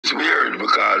it's weird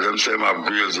because them say have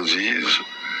Graves' disease.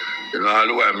 You know, all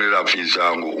the way I made a feature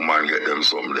and go woman get them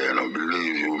something there,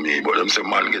 believe you me. But them say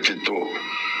man get it too.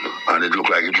 And it look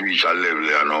like it reach a level,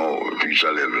 you know, it reach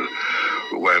a level.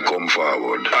 When come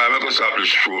forward. I make us stop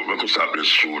this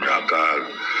show now, Carl.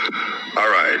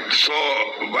 Alright, so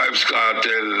Vybz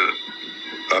Kartel,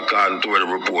 according to what the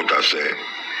reporter say,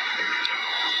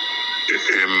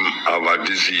 him have a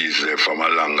disease from a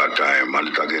longer time and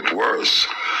it will get worse.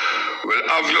 Well,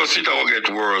 obviously it will get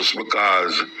worse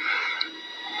because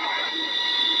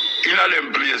in a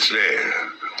them place there,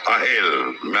 a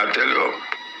hell, may I tell you,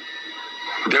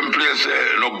 them place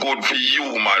there no good for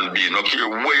human being, no care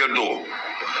where you do.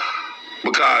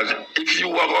 Because if you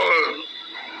are going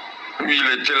to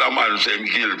really tell a man say him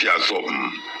guilty or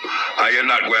something, and you're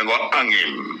not going to hang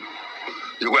him,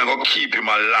 you're going to keep him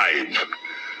alive.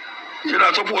 You're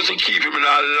not supposed to keep him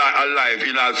alive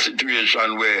in a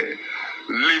situation where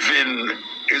living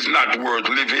is not worth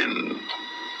living.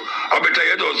 I better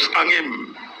you just hang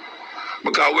him.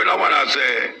 Because when I want to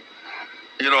say,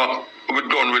 you know, we're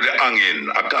done with the hanging,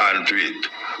 I can't do it.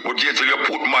 But yet you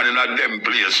put man in a damn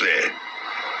place there.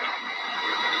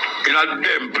 In a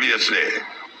damn place there.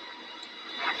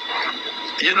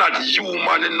 You're not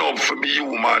human enough to be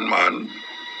human, man.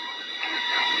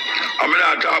 I mean,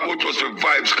 I talk about just the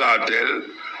Vybz Kartel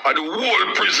and the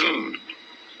whole prison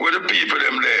where the people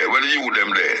them there, where the youth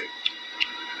them there.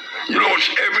 You know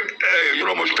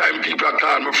how much time people are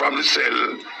calling me from the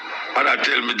cell and I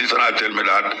tell me this and I tell me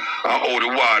that and how the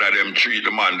water them treat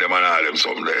the man them and all them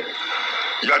something there.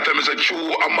 You got to tell me say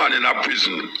true a man in a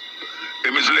prison,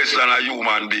 him is less than a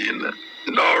human being.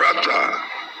 No, Rata.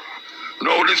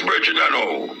 No, this virgin I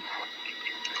know.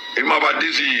 Him have a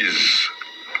disease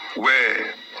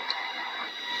where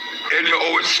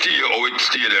anyhow it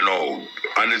stay there now,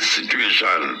 and the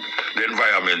situation, the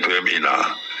environment where I'm in,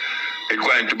 it's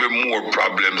going to be more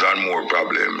problems and more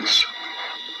problems.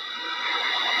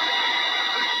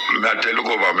 I tell the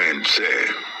government, say,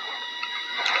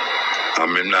 I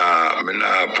mean,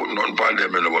 put nothing on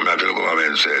them, but I tell the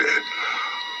government, say,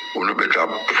 you better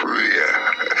pray.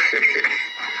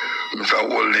 Mr.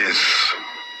 Holdings,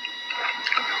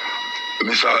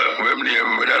 when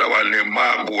the other one named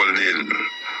Mark Golding,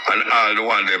 and all the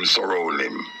one them surround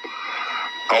him.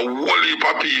 A whole heap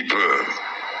of people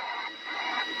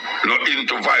not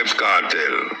into Vybz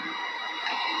Kartel.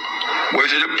 But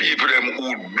it's the people them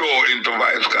who go into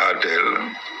Vybz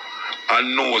Kartel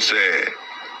and know say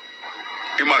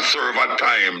he must serve a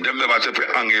time. Them never say if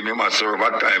hang him, he must serve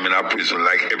a time in a prison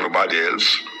like everybody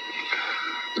else.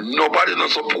 Nobody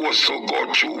not supposed to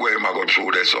go through where he might go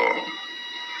through this. So.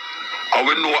 And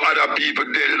we know other people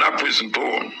dead in a prison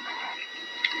too.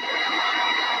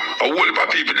 A whole heap of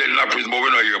people dead in a prison, but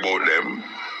we don't hear about them.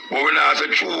 But when I say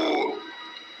true,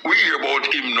 we hear about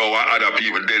him now and other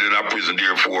people dead in a prison,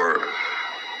 therefore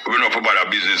we don't have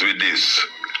about business with this.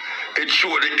 It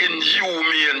shows the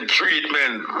inhumane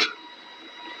treatment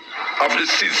of the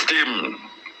system.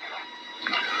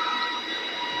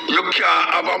 You can't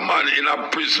have a man in a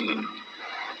prison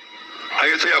and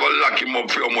you say you're going to lock him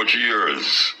up for how much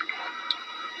years.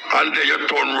 And then you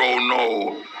turn around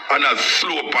now and I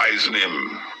slow poison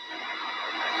him.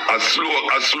 I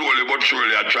slowly but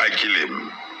surely I try to kill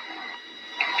him.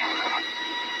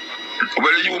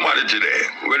 Where the humanity there?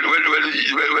 Where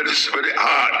the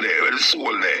heart there? Where the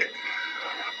soul there?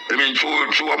 I mean,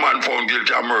 true a man found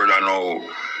guilty of murder now,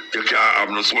 you can't have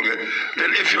no soul.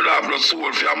 Then if you don't have no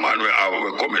soul for a man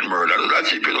will commit murder,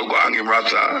 that's if you don't go hang him,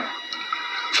 Rasta.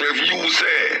 So if you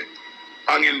say,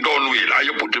 hang him done with, and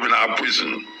you put him in a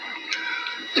prison,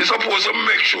 you're supposed to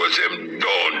make sure it's him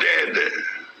done dead.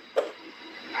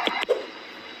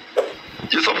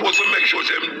 You're supposed to make sure it's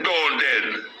him done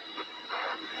dead.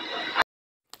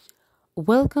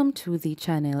 Welcome to the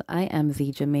channel. I am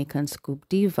the Jamaican Scoop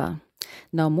Diva.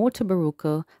 Now,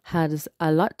 Mutabaruka has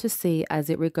a lot to say as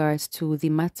it regards to the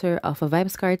matter of a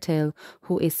Vybz Kartel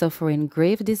who is suffering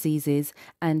grave diseases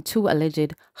and 2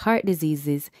 alleged heart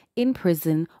diseases in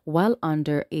prison while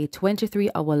under a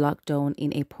 23-hour lockdown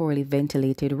in a poorly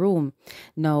ventilated room.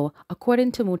 Now,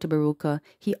 according to Mutabaruka,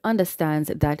 he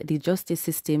understands that the justice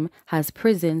system has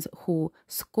prisons who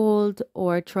scold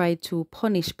or try to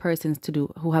punish persons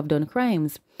who have done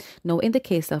crimes. Now, in the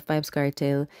case of Vybz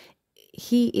Kartel,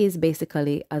 he is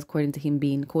basically, according to him,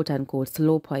 being quote-unquote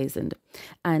slow poisoned.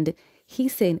 And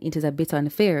he's saying it is a bit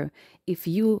unfair if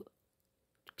you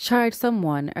charge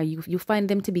someone or you find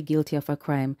them to be guilty of a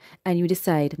crime and you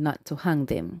decide not to hang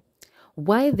them.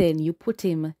 Why then you put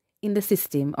him in the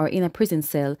system or in a prison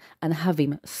cell and have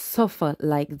him suffer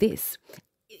like this?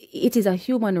 it is a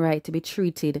human right to be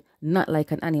treated not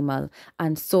like an animal.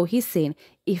 And so he's saying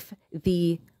if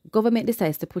the government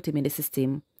decides to put him in the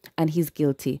system and he's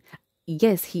guilty,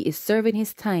 yes, he is serving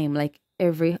his time like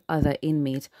every other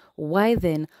inmate. Why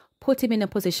then put him in a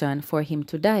position for him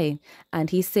to die? And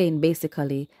he's saying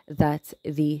basically that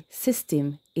the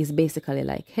system is basically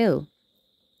like hell.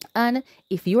 And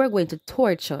if you are going to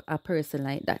torture a person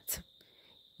like that,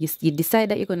 you decide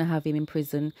that you're going to have him in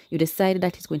prison, you decide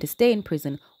that he's going to stay in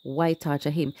prison, why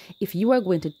torture him? If you are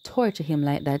going to torture him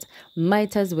like that,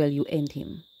 might as well you end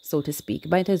him, so to speak.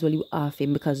 Might as well you off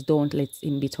him, because don't let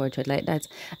him be tortured like that.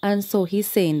 And so he's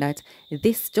saying that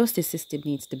this justice system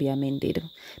needs to be amended,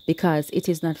 because it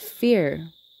is not fair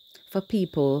for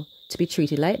people to be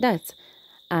treated like that.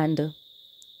 And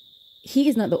he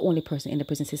is not the only person in the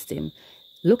prison system.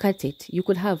 Look at it. You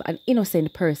could have an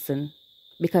innocent person,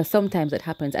 because sometimes it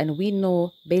happens. And we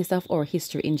know, based off our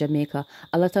history in Jamaica,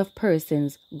 a lot of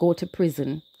persons go to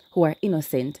prison who are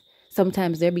innocent.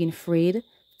 Sometimes they're being framed,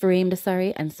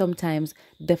 and sometimes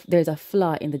there's a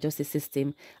flaw in the justice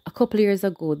system. A couple of years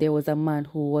ago, there was a man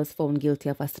who was found guilty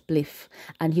of a spliff,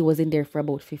 and he was in there for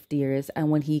about 50 years. And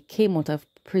when he came out of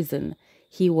prison,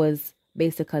 he was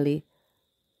basically,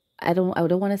 I don't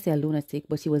want to say a lunatic,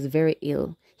 but he was very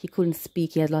ill. He couldn't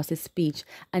speak. He had lost his speech,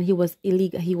 and he was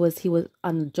illegal. He was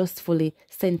unjustly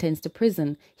sentenced to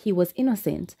prison. He was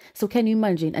innocent. So can you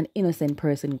imagine an innocent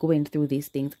person going through these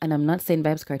things? And I'm not saying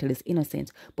Vybz Kartel is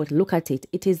innocent, but look at it.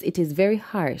 It is very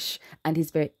harsh, and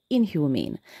it's very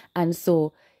inhumane. And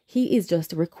so he is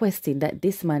just requesting that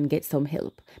this man get some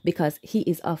help, because he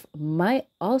is of my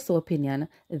also opinion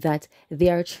that they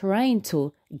are trying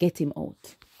to get him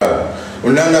out. You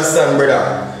understand,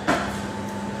 brother?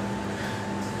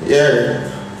 Yeah.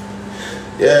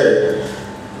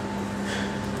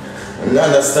 I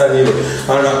understand you.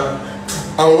 And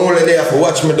I'm only there for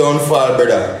watch me downfall,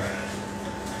 brother.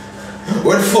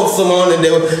 What the fuck someone only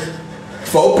there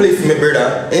for uplift me,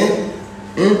 brother?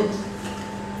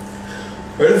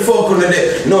 Where the fuck on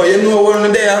there? No, you know we're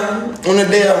on there.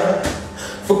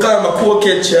 For call my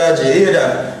pocket charge, you hear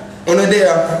that? On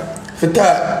there. For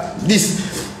talk this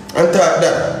and talk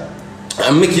that.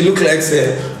 And make you look like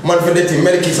say man for that thing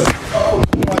medication. Oh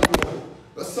my God.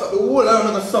 The whole I'm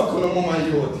gonna suck on the mama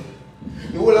youth.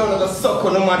 The whole I'm gonna suck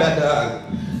on the mother dog.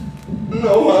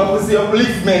 No man, I see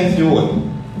upliftment youth.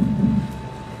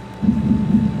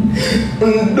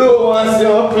 No one see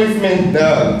upliftment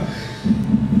dog.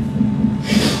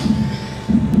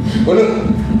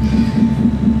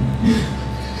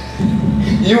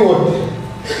 You,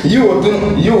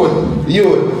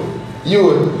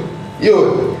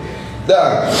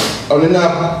 dog, on the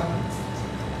nap.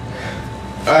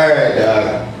 Alright,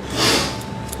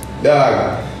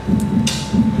 dog,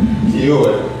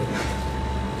 you.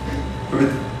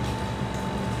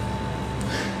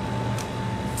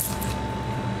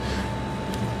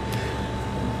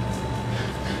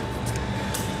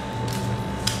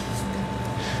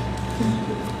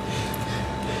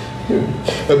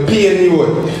 A pain you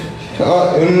would.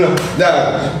 Dog, you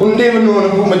don't even know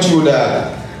how much you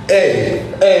dog. Hey,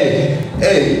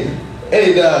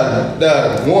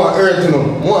 dog, want earth to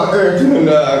know,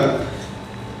 dog.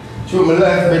 Show my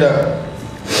life, brother.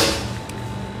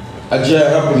 I try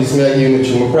happiness, me I give you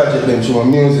through my project, them, through my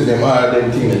music, them, all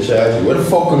them things they charge you. What the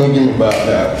fuck can you give me back,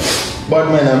 dog? Bad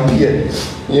man, I'm paid.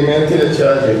 You may tell you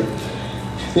charge you.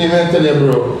 You may tell you,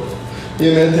 bro. You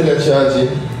may tell you charge you.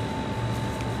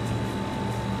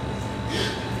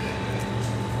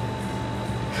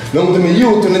 Don't to me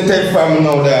youth in the tech family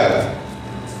now, dad.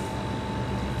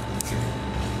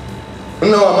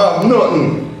 No, I'm have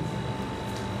nothing.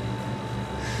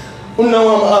 No,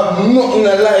 I'm have nothing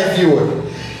in life, you.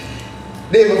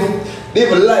 They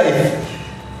have a life.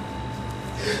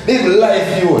 They have a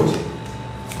life, you.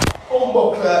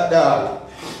 Humble like that.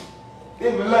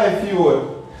 They have a life,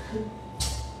 you.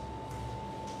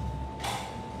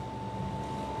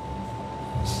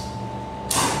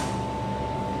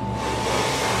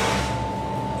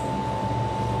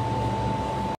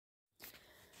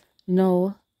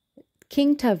 No,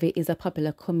 King Tavi is a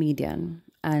popular comedian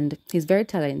and he's very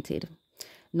talented.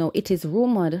 No, it is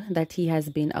rumored that he has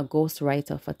been a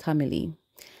ghostwriter for Tommy Lee.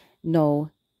 No,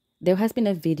 there has been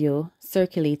a video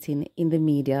circulating in the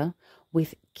media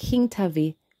with King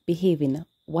Tavi behaving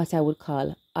what I would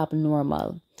call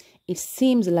abnormal. It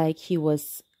seems like he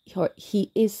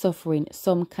is suffering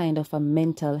some kind of a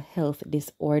mental health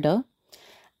disorder,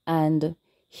 and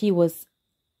he was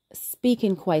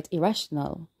speaking quite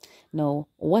irrational. Now,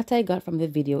 what I got from the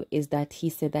video is that he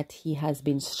said that he has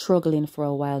been struggling for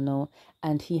a while now,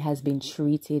 and he has been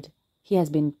treated He has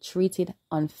been treated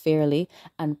unfairly,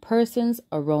 and persons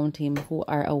around him who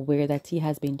are aware that he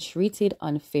has been treated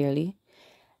unfairly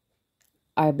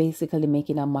are basically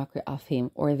making a mockery of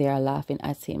him, or they are laughing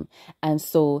at him. And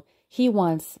so he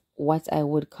wants what I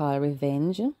would call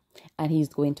revenge, and he's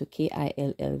going to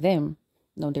kill them.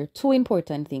 Now, there are two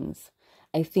important things.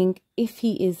 I think if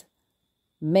he is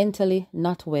mentally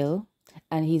not well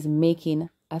and he's making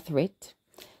a threat,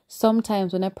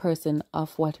 sometimes when a person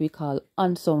of what we call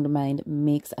unsound mind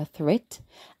makes a threat,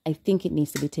 I think it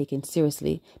needs to be taken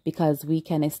seriously, because we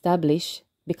can establish,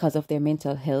 because of their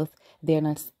mental health, they're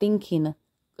not thinking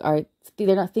or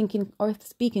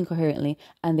speaking coherently,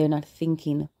 and they're not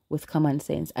thinking with common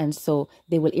sense, and so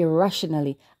they will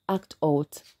irrationally act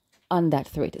out on that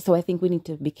threat. So I think we need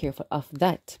to be careful of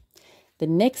that. The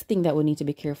next thing that we need to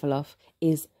be careful of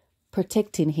is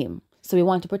protecting him. So we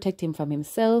want to protect him from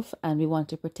himself, and we want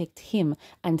to protect him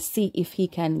and see if he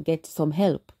can get some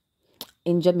help.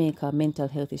 In Jamaica, mental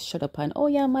health is shut up on, oh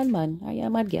yeah, man, or yeah,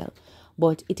 mad girl.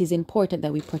 But it is important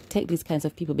that we protect these kinds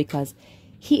of people, because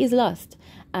he is lost.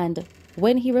 And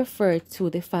when he referred to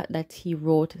the fact that he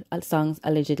wrote songs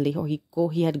allegedly, or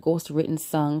he had ghostwritten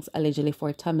songs allegedly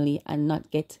for Tamale and not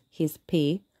get his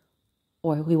pay,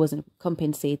 or he wasn't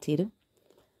compensated,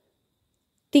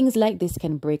 things like this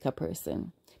can break a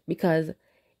person. Because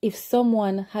if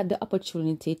someone had the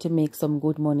opportunity to make some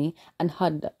good money and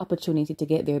had the opportunity to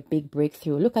get their big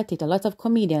breakthrough, look at it, a lot of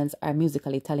comedians are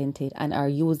musically talented and are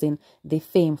using the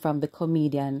fame from the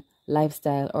comedian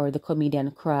lifestyle or the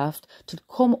comedian craft to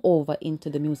come over into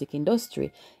the music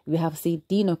industry. We have seen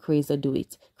Dino Crazy do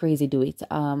it.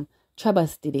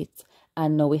 Trabas did it.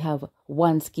 And now we have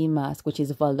One Ski Mask, which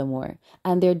is Voldemort.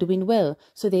 And they're doing well.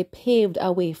 So they paved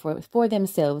a way for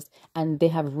themselves, and they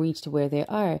have reached where they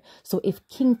are. So if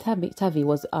King Tavi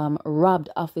was robbed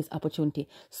of this opportunity,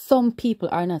 some people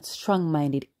are not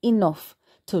strong-minded enough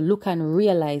to look and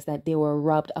realize that they were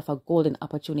robbed of a golden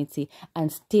opportunity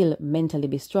and still mentally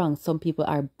be strong. Some people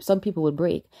will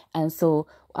break. And so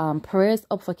prayers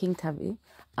up for King Tavi.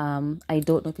 I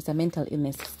don't know if it's a mental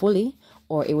illness fully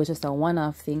or it was just a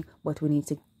one-off thing, but we need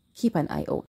to keep an eye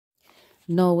out.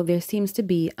 Now, there seems to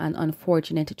be an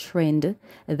unfortunate trend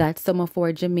that some of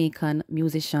our Jamaican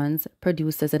musicians,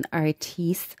 producers, and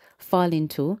artists fall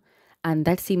into, and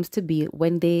that seems to be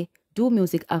when they do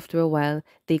music, after a while,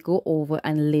 they go over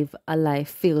and live a life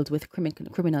filled with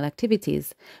criminal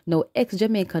activities. Now,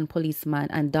 ex-Jamaican policeman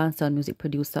and dancehall music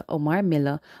producer Omar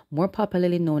Miller, more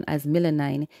popularly known as Miller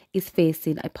 9, is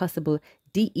facing a possible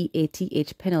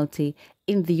DEATH penalty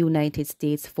in the United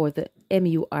States for the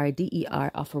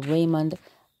MURDER of Raymond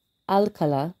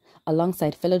Alcala,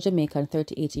 alongside fellow Jamaican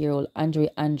 38-year-old Andre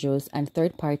Andrews and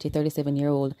third-party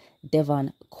 37-year-old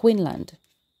Devon Quinlan.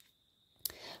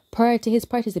 Prior to his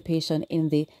participation in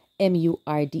the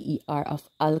MURDER of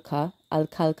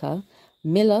Alcalca,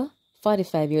 Miller,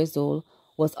 45 years old,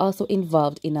 was also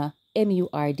involved in a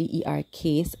MURDER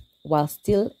case while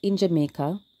still in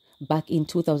Jamaica back in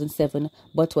 2007,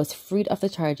 but was freed of the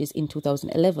charges in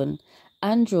 2011.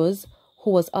 Andrews,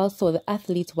 who was also the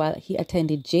athlete while he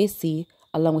attended JC,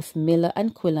 along with Miller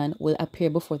and Quillan, will appear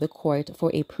before the court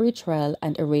for a pre-trial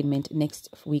and arraignment next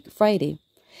week, Friday.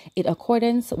 In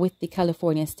accordance with the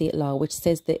California state law, which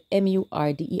says the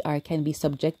MURDER can be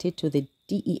subjected to the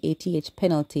DEATH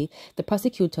penalty, the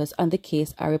prosecutors on the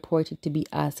case are reported to be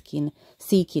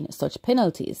seeking such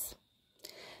penalties.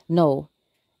 Now,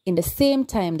 in the same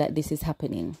time that this is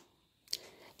happening,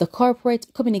 the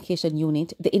Corporate Communication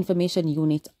Unit, the Information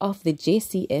Unit of the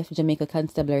JCF, Jamaica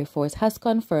Constabulary Force, has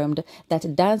confirmed that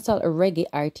dancehall reggae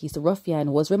artist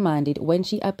Ruffian was remanded when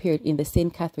she appeared in the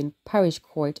St. Catherine Parish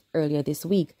Court earlier this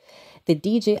week. The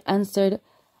DJ answered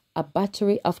a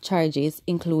battery of charges,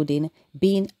 including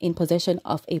being in possession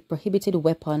of a prohibited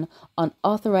weapon,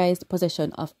 unauthorized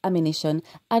possession of ammunition,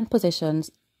 and possessions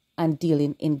and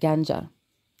dealing in ganja.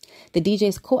 The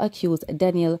DJ's co-accused,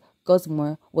 Daniel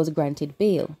Gosmore, was granted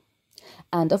bail.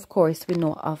 And of course, we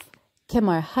know of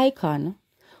Kemar Haikon,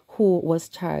 who was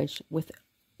charged with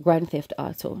grand theft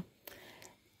auto.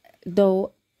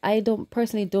 Though I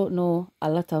personally don't know a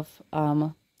lot of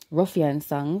Ruffian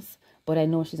songs, but I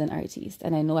know she's an artist,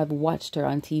 and I know I've watched her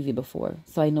on TV before,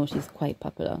 so I know she's quite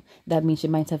popular. That means she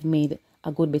might have made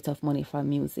a good bit of money from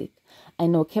music. I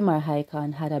know Kemar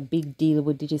Haikon had a big deal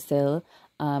with Digicel.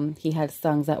 He had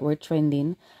songs that were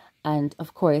trending. And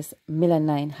of course, Miller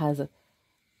 9 has a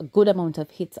good amount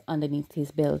of hits underneath his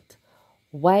belt.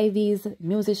 Why these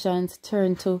musicians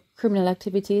turn to criminal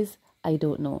activities, I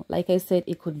don't know. Like I said,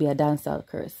 it could be a dancehall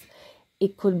curse.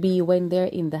 It could be when they're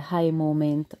in the high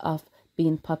moment of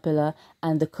being popular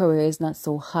and the career is not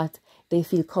so hot. they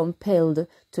feel compelled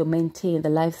to maintain the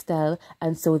lifestyle,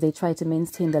 and so they try to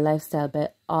maintain the lifestyle by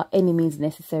any means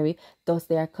necessary. Thus,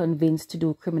 they are convinced to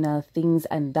do criminal things,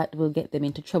 and that will get them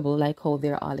into trouble, like how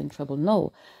they're all in trouble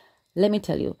now. Let me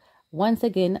tell you, once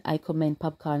again, I commend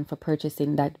Popcorn for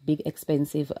purchasing that big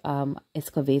expensive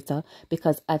excavator,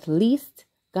 because at least,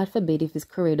 God forbid, if his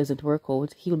career doesn't work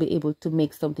out, he'll be able to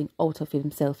make something out of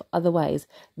himself otherwise,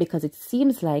 because it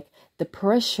seems like the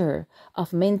pressure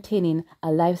of maintaining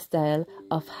a lifestyle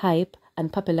of hype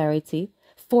and popularity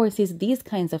forces these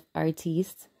kinds of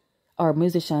artists or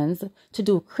musicians to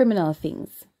do criminal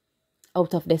things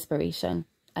out of desperation.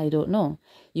 I don't know.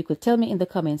 You could tell me in the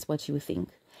comments what you think.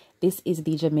 This is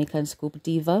the Jamaican Scoop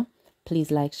Diva.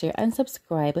 Please like, share, and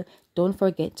subscribe. Don't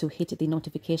forget to hit the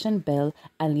notification bell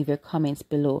and leave your comments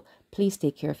below. Please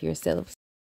take care of yourselves.